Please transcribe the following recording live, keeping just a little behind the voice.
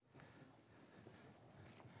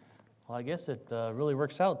Well, I guess it really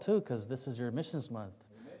works out, too, because this is your missions month.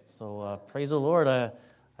 So praise the Lord. I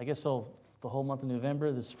guess so the whole month of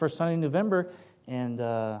November, this first Sunday in November, and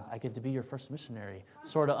I get to be your first missionary.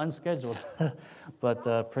 Sort of unscheduled,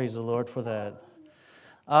 but praise the Lord for that.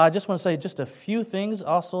 I just want to say just a few things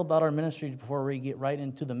also about our ministry before we get right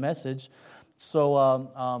into the message. So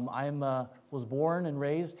I was born and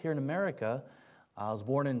raised here in America. I was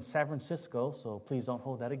born in San Francisco, so please don't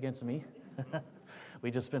hold that against me. We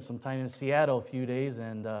just spent some time in Seattle a few days,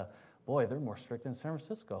 and boy, they're more strict than San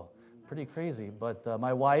Francisco. Pretty crazy. But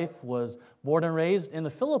my wife was born and raised in the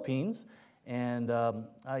Philippines, and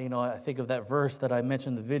I think of that verse that I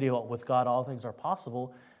mentioned in the video, with God all things are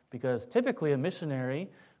possible, because typically a missionary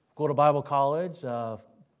go to Bible college,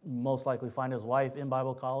 most likely find his wife in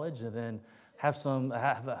Bible college, and then have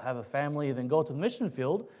a family, and then go to the mission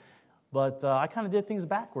field. But I kind of did things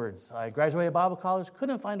backwards. I graduated Bible college,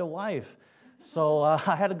 couldn't find a wife. So I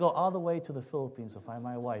had to go all the way to the Philippines to find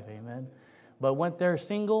my wife, amen. But went there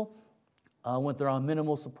single, went there on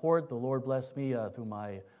minimal support. The Lord blessed me through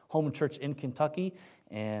my home church in Kentucky.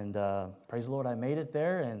 And praise the Lord, I made it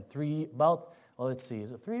there. And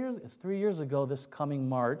is it 3 years? It's 3 years ago this coming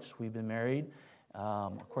March, we've been married.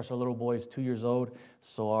 Of course, our little boy is 2 years old,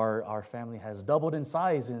 so our family has doubled in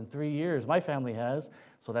size in 3 years. My family has,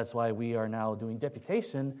 so that's why we are now doing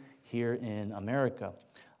deputation here in America.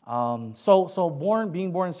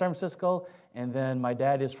 Being born in San Francisco, and then my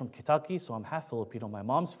dad is from Kentucky, so I'm half Filipino. My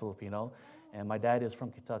mom's Filipino, and my dad is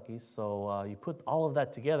from Kentucky. So you put all of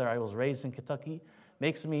that together. I was raised in Kentucky,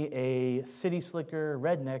 makes me a city slicker,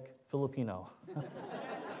 redneck Filipino.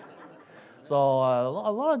 So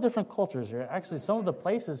a lot of different cultures here. Actually, some of the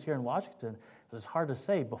places here in Washington, it's hard to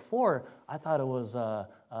say. Before, I thought it was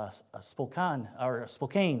Spokane.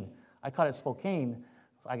 I called it Spokane.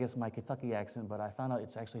 I guess my Kentucky accent, but I found out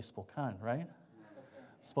it's actually Spokane, right?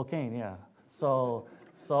 Spokane, yeah. So,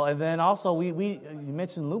 and then also you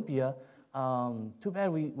mentioned lumpia. Too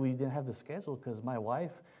bad we didn't have the schedule, because my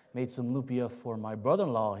wife made some lumpia for my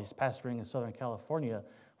brother-in-law. He's pastoring in Southern California.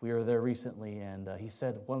 We were there recently, and he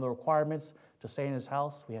said one of the requirements to stay in his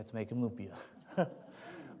house, we had to make him lumpia.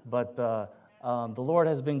 But the Lord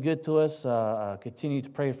has been good to us. Continue to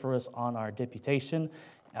pray for us on our deputation.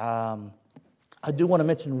 I do want to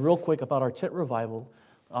mention real quick about our tent revival.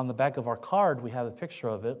 On the back of our card, we have a picture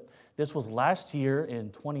of it. This was last year in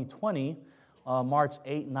 2020, March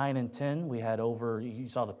 8, 9, and 10. We had you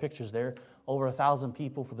saw the pictures there, over 1,000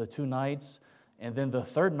 people for the 2 nights. And then the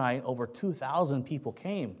third night, over 2,000 people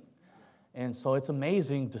came. And so it's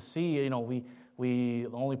amazing to see, the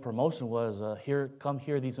only promotion was, come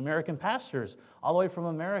hear these American pastors all the way from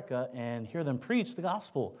America and hear them preach the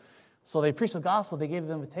gospel. So they preached the gospel, they gave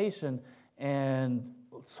the invitation, and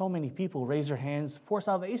so many people raised their hands for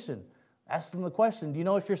salvation. Asked them the question, do you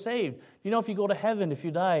know if you're saved? Do you know if you go to heaven if you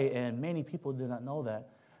die? And many people did not know that.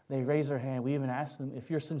 They raised their hand. We even asked them, if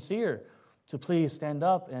you're sincere, to please stand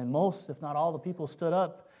up. And most, if not all, the people stood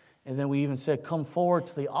up. And then we even said, come forward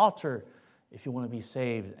to the altar if you want to be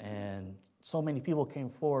saved. And so many people came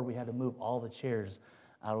forward, we had to move all the chairs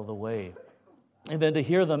out of the way. And then to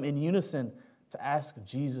hear them in unison, to ask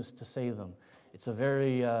Jesus to save them. It's a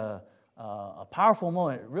very a powerful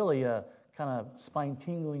moment, really a kind of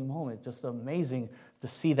spine-tingling moment. Just amazing to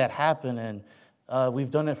see that happen. And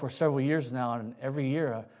we've done it for several years now, and every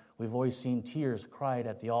year we've always seen tears cried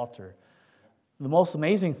at the altar. The most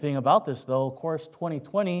amazing thing about this, though, of course,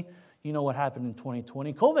 2020, you know what happened in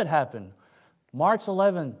 2020. COVID happened. March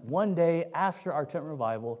 11, one day after our tent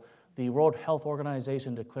revival, the World Health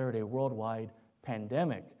Organization declared a worldwide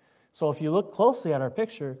pandemic. So if you look closely at our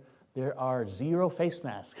picture, there are 0 face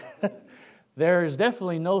masks. There is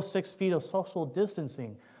definitely no 6 feet of social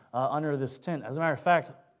distancing under this tent. As a matter of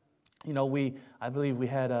fact, I believe we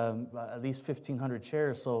had at least 1,500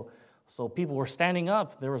 chairs, so people were standing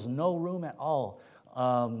up. There was no room at all,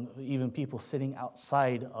 even people sitting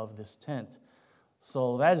outside of this tent.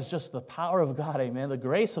 So that is just the power of God, amen, the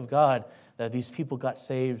grace of God that these people got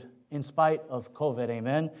saved in spite of COVID,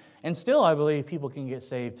 amen. And still, I believe people can get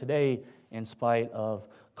saved today in spite of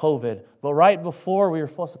COVID. But right before we were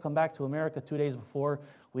supposed to come back to America, 2 days before,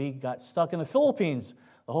 we got stuck in the Philippines.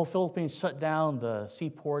 The whole Philippines shut down, the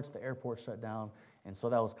seaports, the airports shut down. And so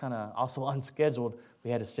that was kind of also unscheduled.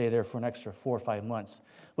 We had to stay there for an extra 4 or 5 months.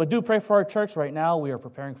 But do pray for our church right now. We are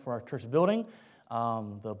preparing for our church building.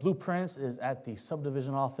 The blueprints is at the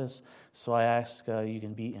subdivision office. So I ask you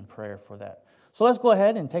can be in prayer for that. So let's go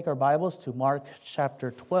ahead and take our Bibles to Mark chapter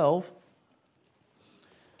 12.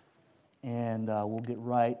 And we'll get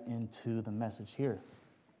right into the message here.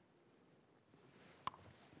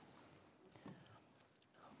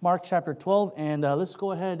 Mark chapter 12, and let's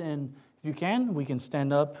go ahead and, if you can, we can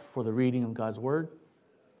stand up for the reading of God's Word.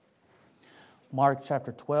 Mark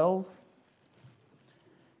chapter 12.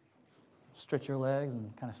 Stretch your legs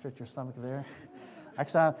and kind of stretch your stomach there.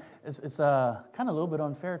 Actually, it's kind of a little bit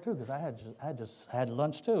unfair too, because I had just had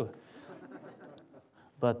lunch too.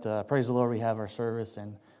 But praise the Lord, we have our service,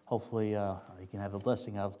 and hopefully you can have a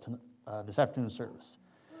blessing of this afternoon's service.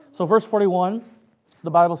 So verse 41, the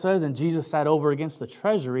Bible says, "And Jesus sat over against the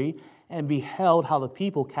treasury and beheld how the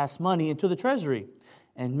people cast money into the treasury.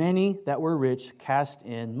 And many that were rich cast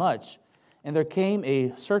in much. And there came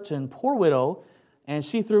a certain poor widow, and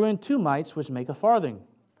she threw in 2 mites, which make a farthing.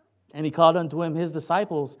 And he called unto him his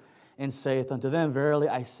disciples, and saith unto them, Verily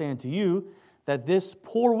I say unto you, that this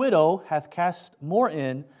poor widow hath cast more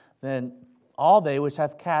in than all they which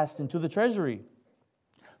have cast into the treasury.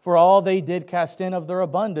 For all they did cast in of their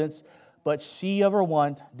abundance, but she of her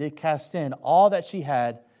want did cast in all that she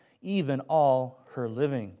had, even all her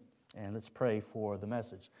living." And let's pray for the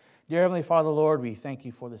message. Dear Heavenly Father, Lord, we thank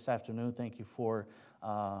you for this afternoon. Thank you for,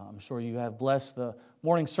 I'm sure you have blessed the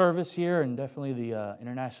morning service here and definitely the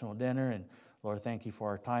international dinner. And Lord, thank you for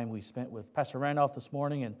our time we spent with Pastor Randolph this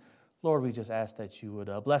morning. And Lord, we just ask that you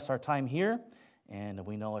would bless our time here. And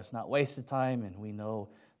we know it's not wasted time, and we know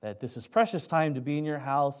that this is precious time to be in your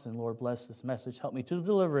house. And Lord, bless this message. Help me to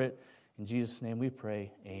deliver it. In Jesus' name we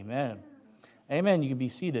pray. Amen. Amen. You can be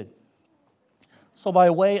seated. So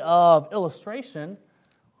by way of illustration,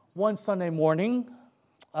 one Sunday morning,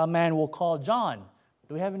 a man we'll call John.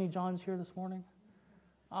 Do we have any Johns here this morning?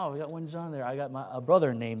 Oh, we got one John there. I got a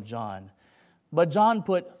brother named John. But John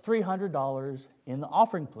put $300 in the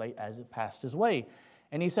offering plate as it passed his way.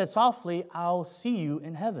 And he said softly, "I'll see you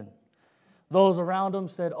in heaven." Those around him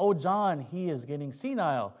said, "Oh, John, he is getting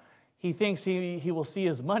senile. He thinks he will see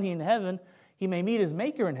his money in heaven. He may meet his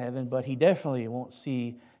maker in heaven, but he definitely won't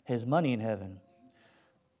see his money in heaven."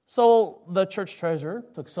 So the church treasurer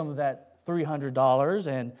took some of that $300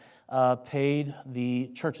 and paid the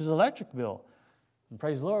church's electric bill. And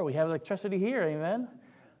praise the Lord, we have electricity here, amen?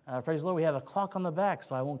 Praise the Lord, we have a clock on the back,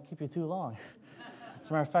 so I won't keep you too long. As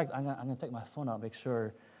a matter of fact, I'm going to take my phone out, make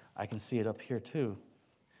sure I can see it up here too.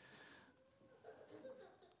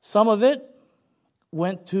 Some of it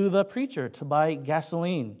went to the preacher to buy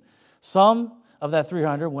gasoline. Some of that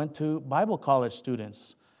 $300 went to Bible college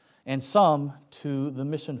students, and some to the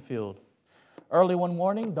mission field. Early one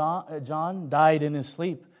morning, John died in his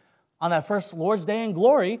sleep. On that first Lord's Day in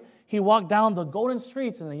glory, he walked down the golden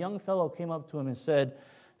streets, and a young fellow came up to him and said,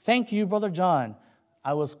 "Thank you, Brother John.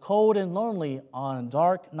 I was cold and lonely on a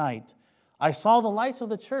dark night. I saw the lights of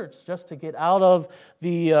the church. Just to get out of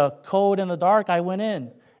the cold and the dark, I went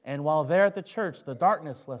in. And while there at the church, the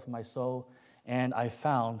darkness left my soul, and I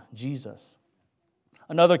found Jesus."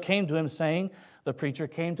 Another came to him saying, the preacher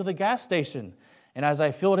came to the gas station, and as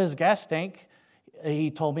I filled his gas tank, he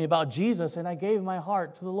told me about Jesus, and I gave my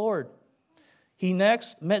heart to the Lord. He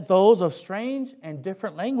next met those of strange and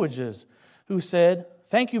different languages who said,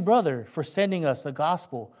 "Thank you, brother, for sending us the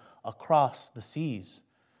gospel across the seas."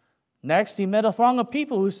 Next, he met a throng of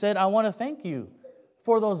people who said, "I want to thank you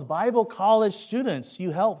for those Bible college students you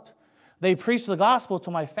helped. They preached the gospel to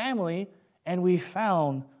my family, and we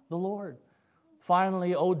found the Lord."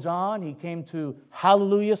 Finally, old John, he came to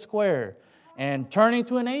Hallelujah Square, and turning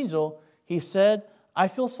to an angel, he said, "I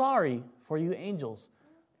feel sorry for you angels,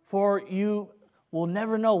 for you will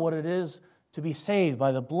never know what it is to be saved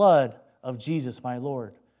by the blood of Jesus, my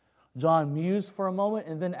Lord." John mused for a moment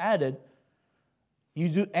and then added, you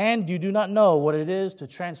do not know what it is to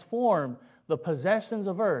transform the possessions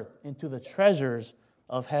of earth into the treasures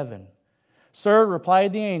of heaven." "Sir,"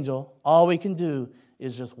 replied the angel, "all we can do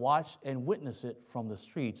is just watch and witness it from the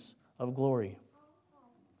streets of glory."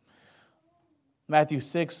 Matthew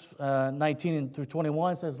 6:19 through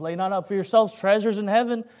 21 says, "Lay not up for yourselves treasures in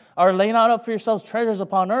heaven, or lay not up for yourselves treasures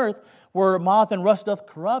upon earth, where moth and rust doth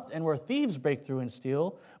corrupt, and where thieves break through and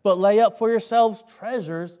steal. But lay up for yourselves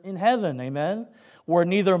treasures in heaven," amen, "where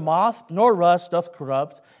neither moth nor rust doth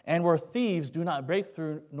corrupt, and where thieves do not break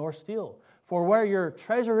through nor steal. For where your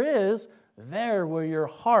treasure is, there will your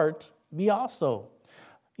heart be also."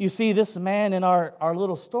 You see, this man in our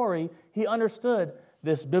little story, he understood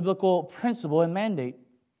this biblical principle and mandate.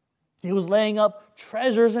 He was laying up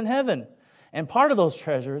treasures in heaven. And part of those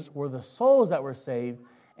treasures were the souls that were saved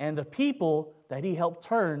and the people that he helped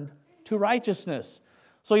turn to righteousness.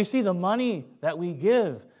 So you see, the money that we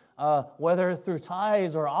give, whether through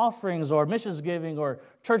tithes or offerings or missions giving or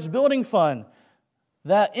church building fund,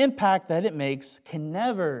 that impact that it makes can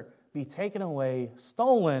never be taken away,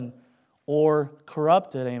 stolen, or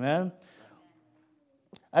corrupted. Amen.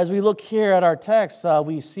 As we look here at our text,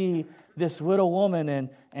 we see this widow woman,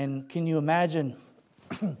 and can you imagine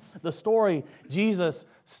the story? Jesus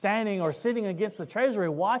standing or sitting against the treasury,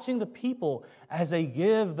 watching the people as they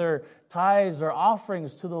give their tithes, their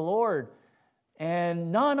offerings to the Lord.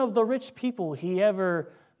 And none of the rich people he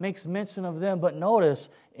ever makes mention of them. But notice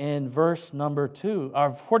in verse number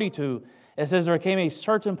 42, it says, there came a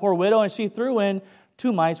certain poor widow, and she threw in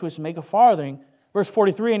 2 mites, which make a farthing. Verse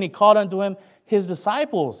 43, and he called unto him his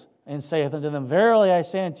disciples, and saith unto them, verily I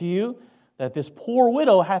say unto you, that this poor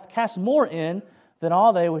widow hath cast more in than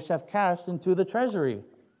all they which have cast into the treasury.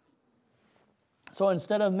 So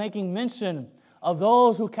instead of making mention of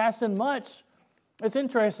those who cast in much, it's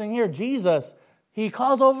interesting here, Jesus, he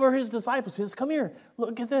calls over his disciples. He says, come here,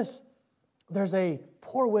 look at this. There's a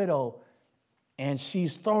poor widow, and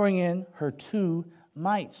she's throwing in her 2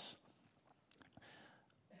 mites.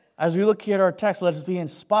 As we look here at our text, let us be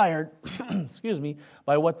inspired,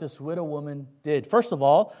 by what this widow woman did. First of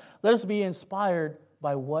all, let us be inspired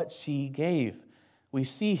by what she gave. We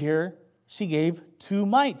see here, she gave 2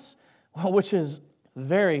 mites, which is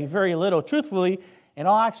very, very little. Truthfully, in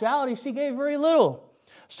all actuality, she gave very little.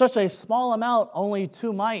 Such a small amount, only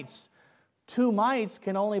 2 mites. 2 mites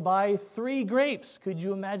can only buy 3 grapes. Could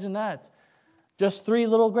you imagine that? Just 3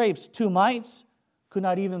 little grapes. 2 mites could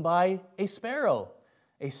not even buy a sparrow.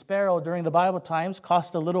 A sparrow during the Bible times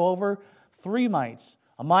cost a little over 3 mites.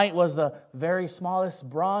 A mite was the very smallest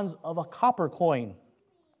bronze of a copper coin.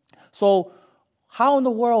 So, how in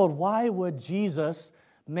the world, why would Jesus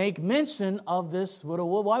make mention of this widow?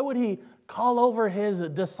 Why would he call over his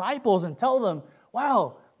disciples and tell them,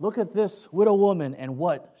 wow, look at this widow woman and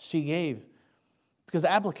what she gave? Because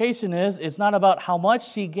the application is, it's not about how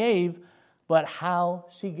much she gave, but how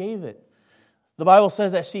she gave it. The Bible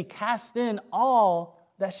says that she cast in all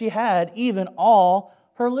that she had, even all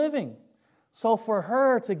her living. So for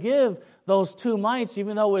her to give those 2 mites,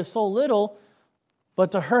 even though it was so little,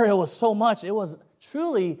 but to her it was so much, it was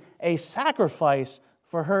truly a sacrifice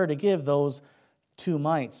for her to give those 2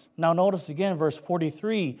 mites. Now notice again, verse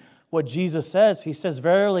 43, what Jesus says. He says,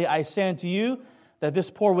 verily I say unto you, that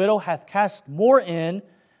this poor widow hath cast more in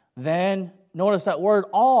than, notice that word,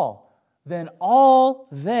 all, than all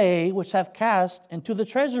they which have cast into the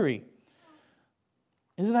treasury.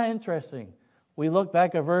 Isn't that interesting? We look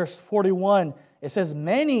back at verse 41. It says,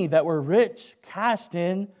 many that were rich cast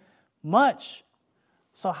in much.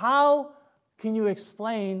 So how can you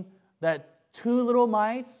explain that 2 little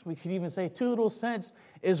mites, we could even say 2 little cents,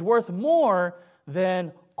 is worth more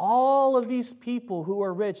than all of these people who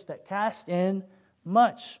are rich that cast in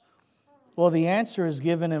much? Well, the answer is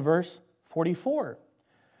given in verse 44.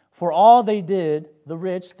 For all they did, the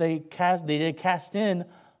rich, they did cast in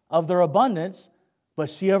of their abundance, but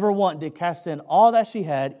she ever one did cast in all that she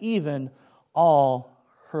had, even all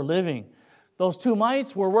her living. Those 2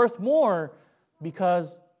 mites were worth more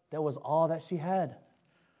because that was all that she had.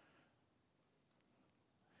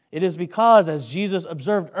 It is because, as Jesus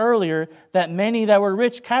observed earlier, that many that were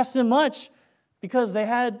rich cast in much because they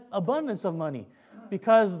had abundance of money.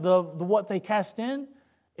 Because what they cast in,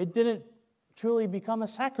 it didn't truly become a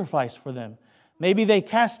sacrifice for them. Maybe they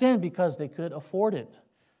cast in because they could afford it.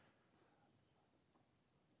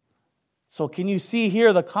 So can you see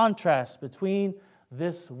here the contrast between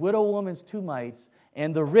this widow woman's 2 mites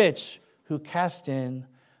and the rich who cast in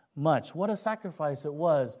much? What a sacrifice it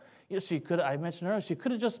was. I mentioned earlier, she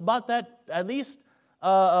could have just bought that at least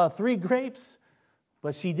 3 grapes,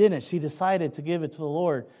 but she didn't. She decided to give it to the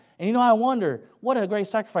Lord. And I wonder, what a great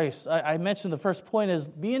sacrifice. I mentioned the first point is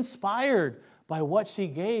be inspired by what she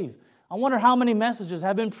gave. I wonder how many messages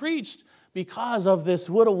have been preached because of this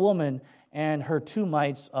widow woman and her 2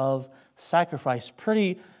 mites of sacrifice.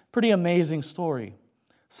 Pretty amazing story.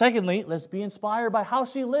 Secondly, let's be inspired by how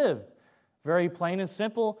she lived. Very plain and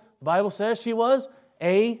simple. The Bible says she was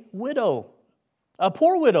a widow, a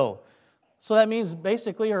poor widow. So that means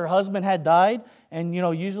basically her husband had died, and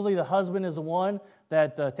usually the husband is the one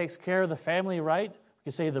that takes care of the family, right? You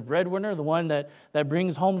could say the breadwinner, the one that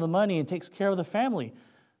brings home the money and takes care of the family.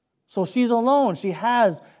 So she's alone. She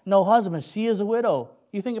has no husband. She is a widow.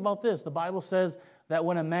 You think about this. The Bible says that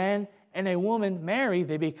when a man and a woman marry,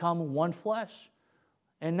 they become one flesh.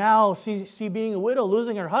 And now she being a widow,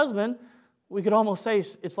 losing her husband, we could almost say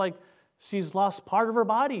it's like she's lost part of her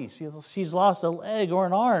body. She's lost a leg or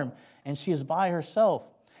an arm, and she is by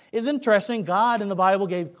herself. It's interesting, God in the Bible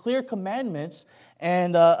gave clear commandments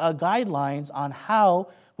and guidelines on how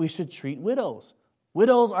we should treat widows.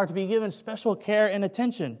 Widows are to be given special care and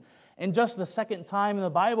attention. And just the second time in the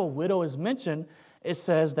Bible widow is mentioned, it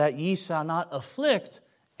says that ye shall not afflict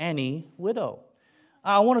any widow.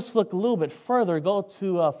 I want us to look a little bit further. Go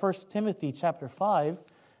to 1 Timothy chapter 5.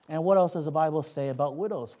 And what else does the Bible say about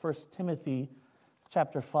widows? 1 Timothy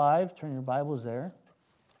chapter 5. Turn your Bibles there.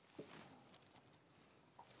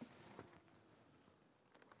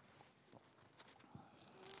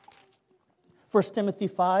 First Timothy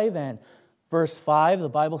 5 and verse 5, the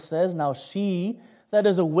Bible says, Now she that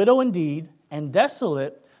is a widow indeed, and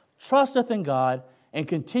desolate, trusteth in God, and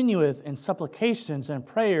continueth in supplications and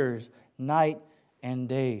prayers night and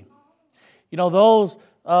day. You know, those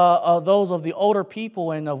of the older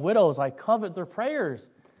people and of widows, I covet their prayers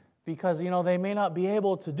because, they may not be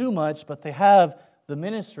able to do much, but they have the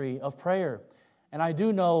ministry of prayer. And I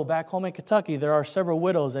do know back home in Kentucky, there are several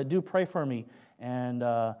widows that do pray for me, and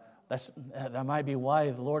that might be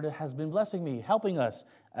why the Lord has been blessing me, helping us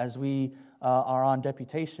as we are on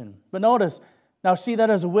deputation. But notice, now she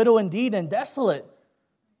that is a widow indeed and desolate,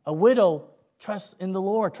 a widow trusts in the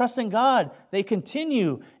Lord, trusts in God. They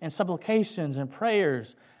continue in supplications and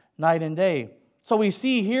prayers night and day. So we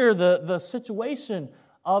see here the situation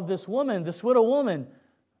of this woman, this widow woman.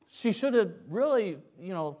 She should have really,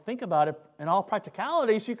 think about it. In all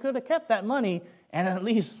practicality, she could have kept that money and at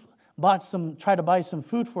least tried to buy some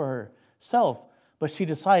food for herself. But she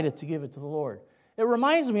decided to give it to the Lord. It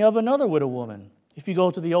reminds me of another widow woman. If you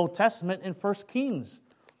go to the Old Testament in 1 Kings.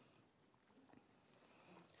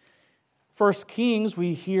 1 Kings,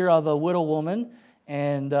 we hear of a widow woman,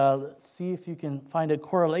 and let's see if you can find a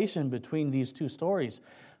correlation between these two stories.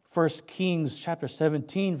 1 Kings chapter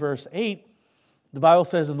 17, verse 8, the Bible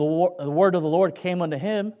says, the word of the Lord came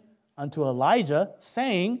unto Elijah,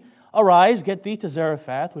 saying, Arise, get thee to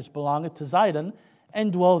Zarephath, which belongeth to Zidon,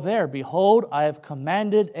 and dwell there. Behold, I have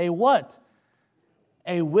commanded a what?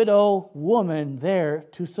 A widow woman there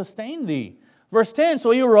to sustain thee. Verse 10, So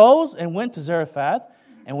he arose and went to Zarephath,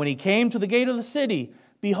 and when he came to the gate of the city,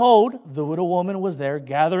 behold, the widow woman was there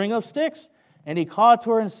gathering of sticks. And he called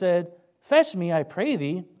to her and said, Fetch me, I pray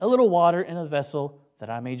thee, a little water in a vessel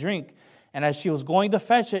that I may drink. And as she was going to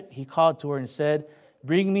fetch it, he called to her and said,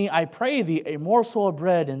 Bring me, I pray thee, a morsel of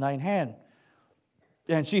bread in thine hand.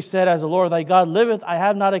 And she said, As the Lord thy God liveth, I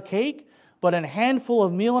have not a cake, but an handful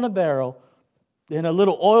of meal in a barrel, and a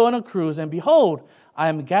little oil in a cruse. And behold, I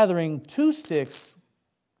am gathering 2 sticks,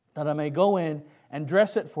 that I may go in and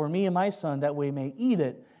dress it for me and my son, that we may eat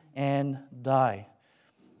it and die.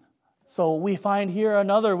 So we find here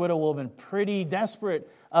another widow woman, pretty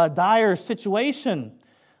desperate, dire situation.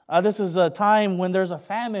 This is a time when there's a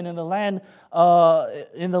famine in the land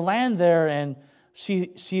there, and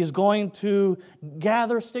she is going to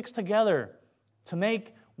gather sticks together to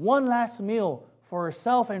make one last meal for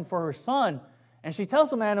herself and for her son. And she tells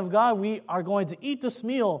the man of God, we are going to eat this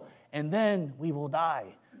meal, and then we will die.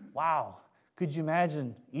 Wow. Could you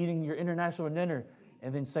imagine eating your international dinner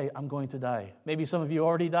and then say, I'm going to die? Maybe some of you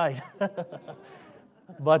already died.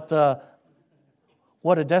 But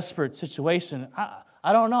what a desperate situation.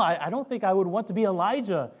 I don't know. I don't think I would want to be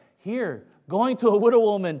Elijah here, going to a widow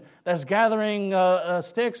woman that's gathering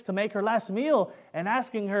sticks to make her last meal and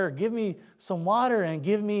asking her, give me some water and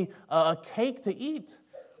give me a cake to eat.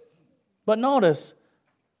 But notice,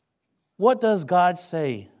 what does God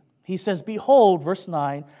say? He says, Behold, verse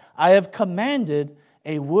 9, I have commanded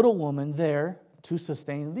a widow woman there to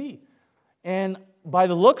sustain thee. And by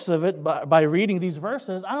the looks of it, by reading these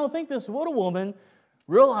verses, I don't think this widow woman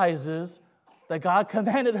realizes that God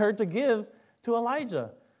commanded her to give to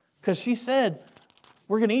Elijah. Because she said,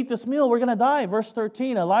 we're going to eat this meal, we're going to die. Verse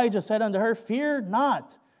 13, Elijah said unto her, Fear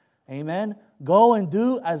not. Amen. Go and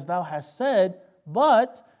do as thou hast said,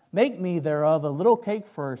 but make me thereof a little cake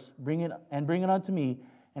first, bring it unto me,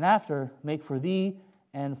 and after make for thee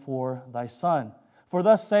and for thy son. For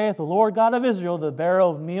thus saith the Lord God of Israel, the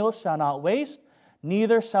barrel of meal shall not waste,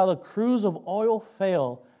 neither shall the cruse of oil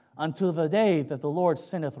fail, until the day that the Lord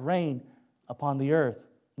sendeth rain upon the earth.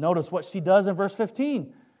 Notice what she does in verse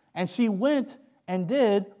 15. And she went and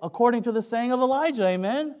did according to the saying of Elijah.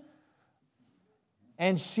 Amen.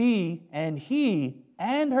 And she and he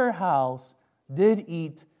and her house did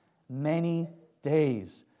eat many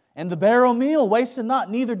days. And the barrel meal wasted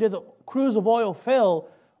not, neither did the cruse of oil fail,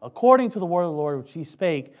 according to the word of the Lord which he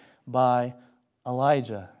spake by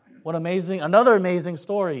Elijah. What amazing, another amazing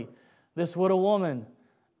story. This widow woman,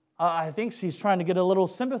 I think she's trying to get a little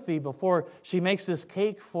sympathy before she makes this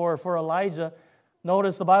cake for Elijah.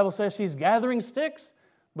 Notice the Bible says she's gathering sticks,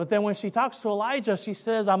 but then when she talks to Elijah, she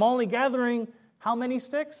says, I'm only gathering how many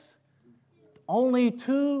sticks? Only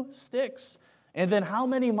 2 sticks. And then how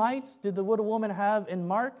many mites did the widow woman have in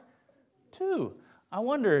Mark? 2. I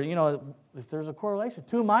wonder, if there's a correlation.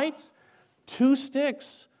 2 mites, 2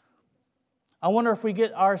 sticks. I wonder if we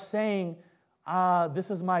get our saying,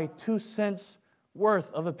 This is my 2 cents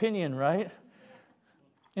worth of opinion, right?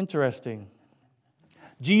 Interesting.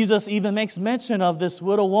 Jesus even makes mention of this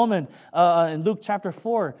widow woman in Luke chapter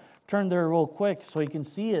 4. Turn there real quick so you can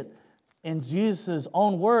see it. In Jesus'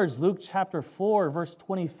 own words, Luke chapter 4, verse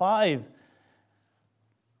 25.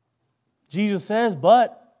 Jesus says,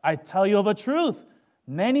 "But I tell you of a truth,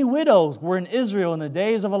 many widows were in Israel in the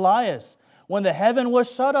days of Elias, when the heaven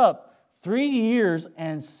was shut up 3 years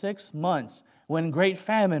and 6 months, when great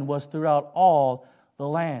famine was throughout all the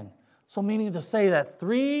land." So meaning to say that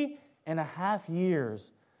 3.5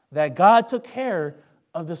 years that God took care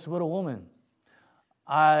of this widow woman.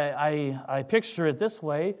 I picture it this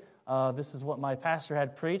way. This is what my pastor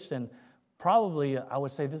had preached, and probably I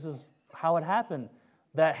would say this is how it happened.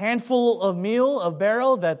 That handful of meal, of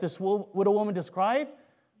barrel that this widow woman described,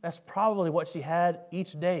 that's probably what she had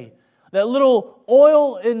each day. That little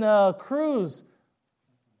oil in a cruse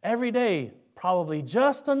every day, probably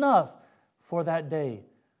just enough for that day.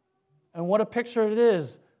 And what a picture it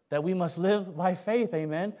is that we must live by faith,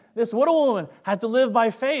 amen? This widow woman had to live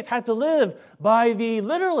by faith, had to live by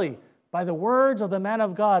literally, by the words of the man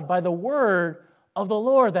of God, by the word of the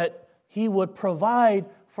Lord that He would provide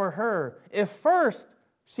for her. If first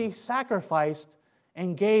she sacrificed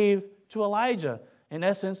and gave to Elijah, in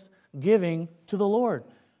essence, giving to the Lord.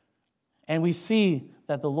 And we see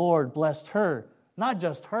that the Lord blessed her, not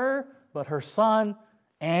just her, but her son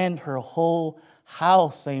and her whole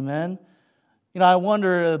house, amen? I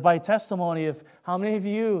wonder by testimony if how many of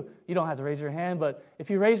you don't have to raise your hand, but if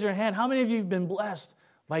you raise your hand, how many of you have been blessed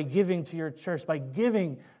by giving to your church, by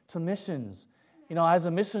giving to missions? As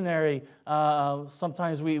a missionary,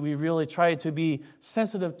 sometimes we really try to be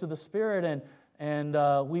sensitive to the Spirit,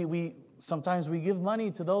 and we sometimes we give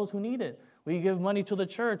money to those who need it. We give money to the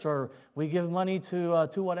church, or we give money to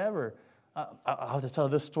whatever. I'll have to tell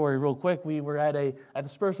this story real quick. We were at the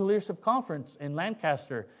Spiritual Leadership Conference in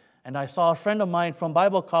Lancaster, and I saw a friend of mine from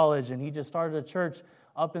Bible college, and he just started a church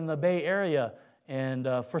up in the Bay Area. And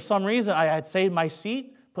for some reason, I had saved my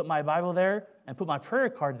seat, put my Bible there, and put my prayer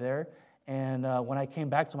card there. And when I came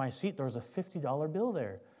back to my seat, there was a $50 bill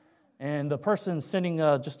there. And the person sitting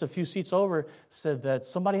just a few seats over said that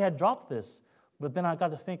somebody had dropped this. But then I got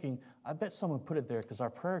to thinking, I bet someone put it there because our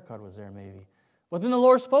prayer card was there maybe. But then the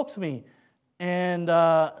Lord spoke to me and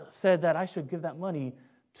said that I should give that money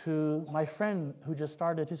to my friend who just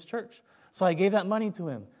started his church. So I gave that money to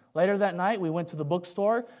him. Later that night, we went to the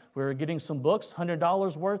bookstore. We were getting some books,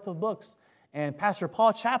 $100 worth of books. And Pastor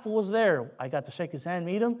Paul Chappell was there. I got to shake his hand,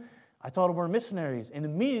 meet him. I told him we're missionaries. And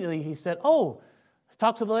immediately he said, "Oh,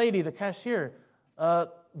 talk to the lady, the cashier.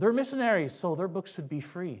 They're missionaries, so their books should be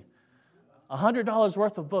free." $100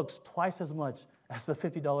 worth of books, twice as much as the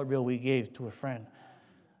 $50 bill we gave to a friend.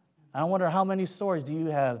 I wonder how many stories do you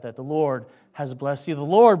have that the Lord has blessed you. The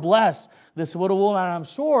Lord blessed this widow woman, and I'm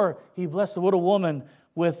sure He blessed the widow woman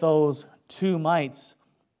with those 2 mites.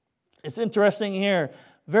 It's interesting here.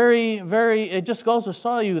 It just goes to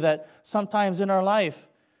show you that sometimes in our life,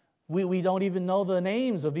 we don't even know the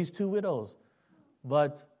names of these 2 widows.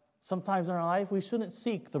 But sometimes in our life, we shouldn't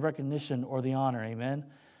seek the recognition or the honor, amen?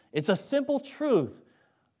 It's a simple truth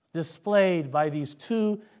displayed by these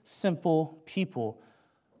 2 simple people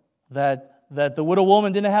that the widow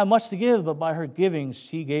woman didn't have much to give, but by her giving,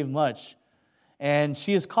 she gave much. And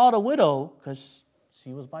she is called a widow because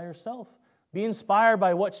she was by herself. Be inspired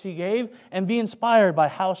by what she gave and be inspired by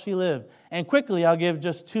how she lived. And quickly, I'll give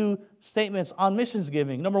just 2 statements on missions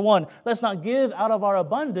giving. Number 1, let's not give out of our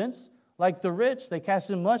abundance like the rich. They cast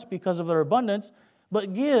in much because of their abundance,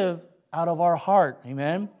 but give out of our heart.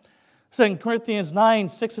 Amen. 2 Corinthians 9,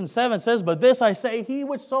 6 and 7 says, "But this I say, he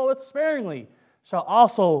which soweth sparingly shall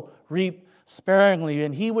also reap sparingly,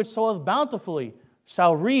 and he which soweth bountifully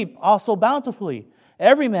shall reap also bountifully.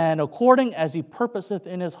 Every man according as he purposeth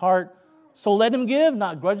in his heart, so let him give,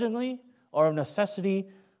 not grudgingly or of necessity,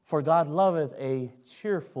 for God loveth a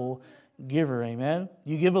cheerful giver." Amen.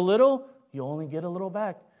 You give a little, you only get a little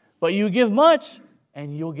back. But you give much,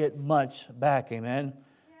 and you'll get much back. Amen.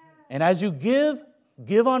 And as you give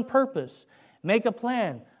on purpose. Make a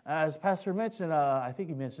plan. As Pastor mentioned, I think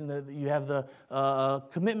he mentioned that you have the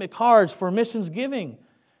commitment cards for missions giving.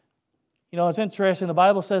 It's interesting. The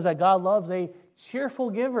Bible says that God loves a cheerful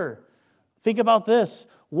giver. Think about this.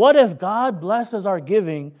 What if God blesses our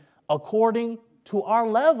giving according to our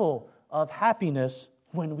level of happiness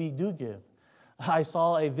when we do give? I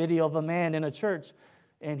saw a video of a man in a church,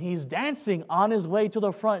 and he's dancing on his way to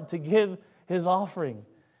the front to give his offering.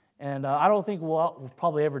 And I don't think we'll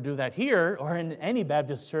probably ever do that here or in any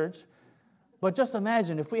Baptist church. But just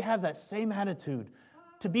imagine if we have that same attitude,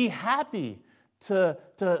 to be happy, to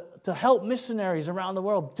help missionaries around the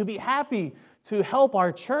world, to be happy to help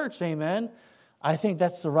our church, amen, I think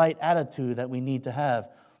that's the right attitude that we need to have.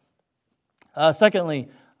 Secondly,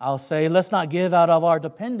 I'll say, let's not give out of our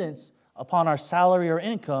dependence upon our salary or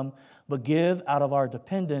income, but give out of our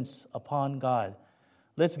dependence upon God.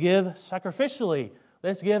 Let's give sacrificially.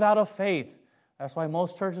 Let's give out of faith. That's why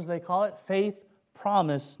most churches, they call it faith,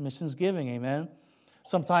 promise, missions giving, amen.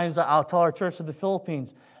 Sometimes I'll tell our church in the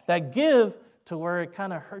Philippines that give to where it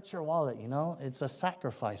kind of hurts your wallet, It's a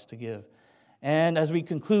sacrifice to give. And as we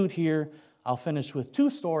conclude here, I'll finish with 2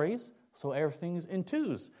 stories, so everything's in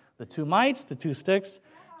 2s. The 2 mites, the 2 sticks,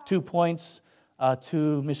 2 points,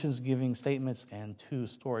 2 missions giving statements, and 2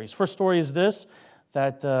 stories. First story is this,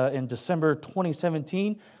 that in December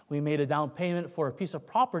 2017, we made a down payment for a piece of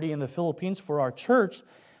property in the Philippines for our church,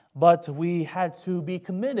 but we had to be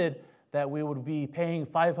committed that we would be paying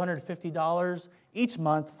 $550 each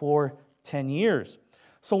month for 10 years.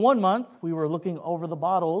 So one month, we were looking over the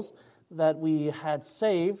bottles that we had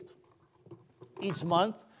saved. Each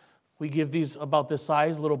month, we give these about this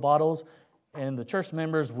size, little bottles, and the church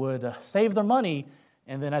members would save their money,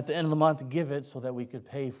 and then at the end of the month, give it so that we could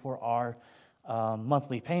pay for our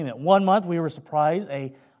monthly payment. One month, we were surprised,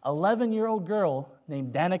 a 11-year-old girl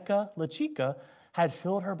named Danica LaChica had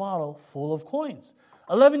filled her bottle full of coins.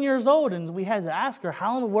 11 years old, and we had to ask her,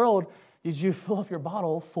 how in the world did you fill up your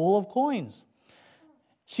bottle full of coins?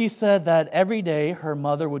 She said that every day her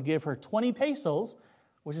mother would give her 20 pesos,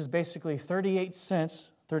 which is basically 38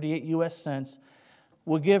 US cents,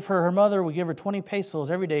 her mother would give her 20 pesos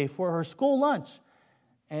every day for her school lunch.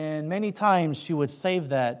 And many times she would save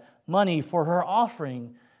that money for her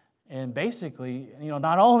offering. And basically,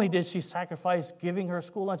 not only did she sacrifice giving her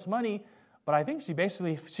school lunch money, but I think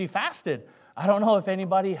she fasted. I don't know if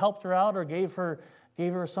anybody helped her out or gave her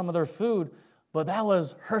some of their food, but that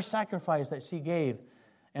was her sacrifice that she gave.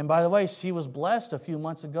 And by the way, she was blessed a few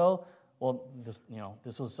months ago. Well,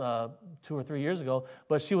 this was 2 or 3 years ago,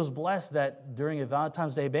 but she was blessed that during a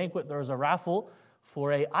Valentine's Day banquet, there was a raffle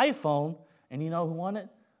for an iPhone, and you know who won it?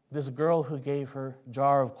 This girl who gave her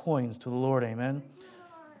jar of coins to the Lord, amen?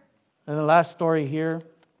 And the last story here,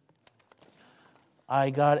 I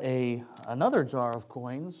got another jar of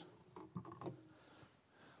coins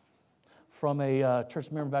from a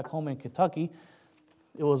church member back home in Kentucky.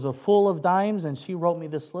 It was full of dimes, and she wrote me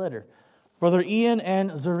this letter. Brother Ian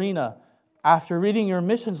and Zarina, after reading your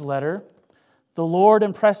missions letter, the Lord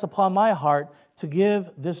impressed upon my heart to give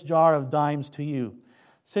this jar of dimes to you.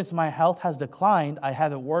 Since my health has declined, I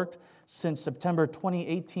haven't worked since September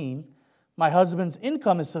 2018. My husband's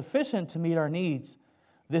income is sufficient to meet our needs.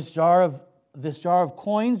 This jar of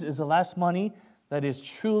coins is the last money that is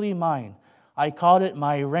truly mine. I called it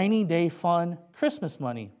my rainy day fund Christmas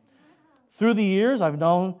money. Through the years, I've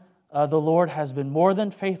known the Lord has been more than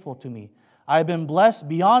faithful to me. I've been blessed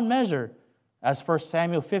beyond measure. As 1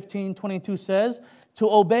 Samuel 15:22 says, to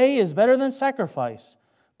obey is better than sacrifice.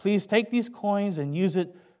 Please take these coins and use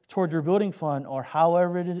it toward your building fund or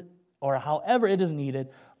however it is needed.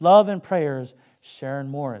 Love and prayers, Sharon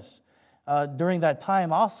Morris. During that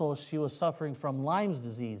time also, she was suffering from Lyme's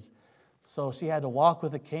disease. So she had to walk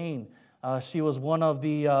with a cane. She was one of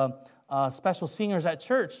the special singers at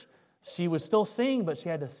church. She would still sing, but she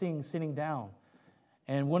had to sing sitting down.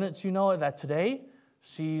 And wouldn't you know it, that today,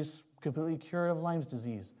 she's completely cured of Lyme's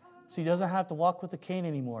disease. She doesn't have to walk with a cane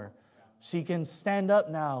anymore. She can stand up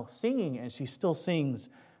now singing, and she still sings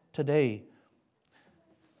today.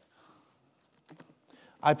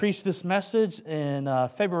 I preached this message in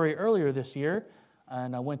February earlier this year,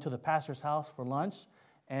 and I went to the pastor's house for lunch,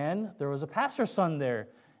 and there was a pastor's son there.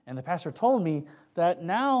 And the pastor told me that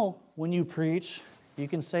now when you preach, you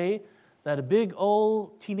can say that a big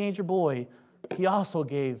old teenager boy, he also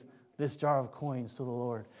gave this jar of coins to the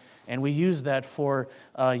Lord. And we use that for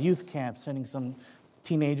youth camp, sending some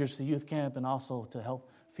teenagers to youth camp and also to help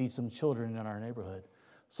feed some children in our neighborhood.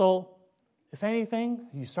 So, if anything,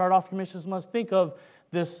 you start off your missions month, think of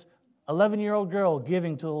this 11-year-old girl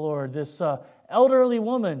giving to the Lord, this elderly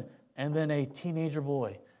woman, and then a teenager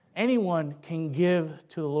boy. Anyone can give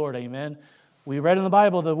to the Lord, amen. We read in the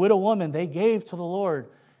Bible, the widow woman, they gave to the Lord.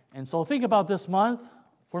 And so think about this month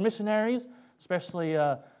for missionaries, especially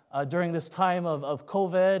during this time of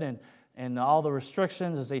COVID and all the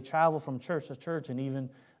restrictions as they travel from church to church and even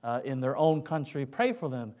in their own country. Pray for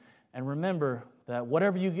them. And remember that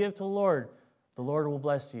whatever you give to the Lord will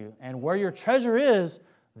bless you. And where your treasure is,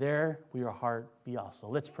 there will your heart be also.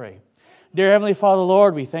 Let's pray. Dear Heavenly Father,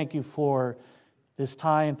 Lord, we thank you for this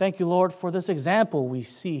time. Thank you, Lord, for this example we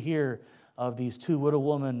see here of these two widow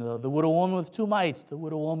women. The widow woman with 2 mites, the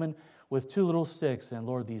widow woman with 2 little sticks. And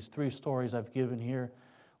Lord, these 3 stories I've given here,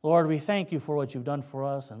 Lord, we thank you for what you've done for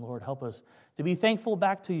us. And Lord, help us to be thankful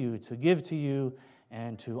back to you, to give to you,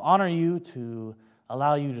 and to honor you, to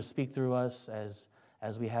allow you to speak through us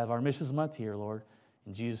as we have our Missions Month here, Lord.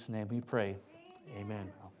 In Jesus' name we pray.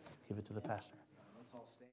 Amen. I'll give it to the pastor.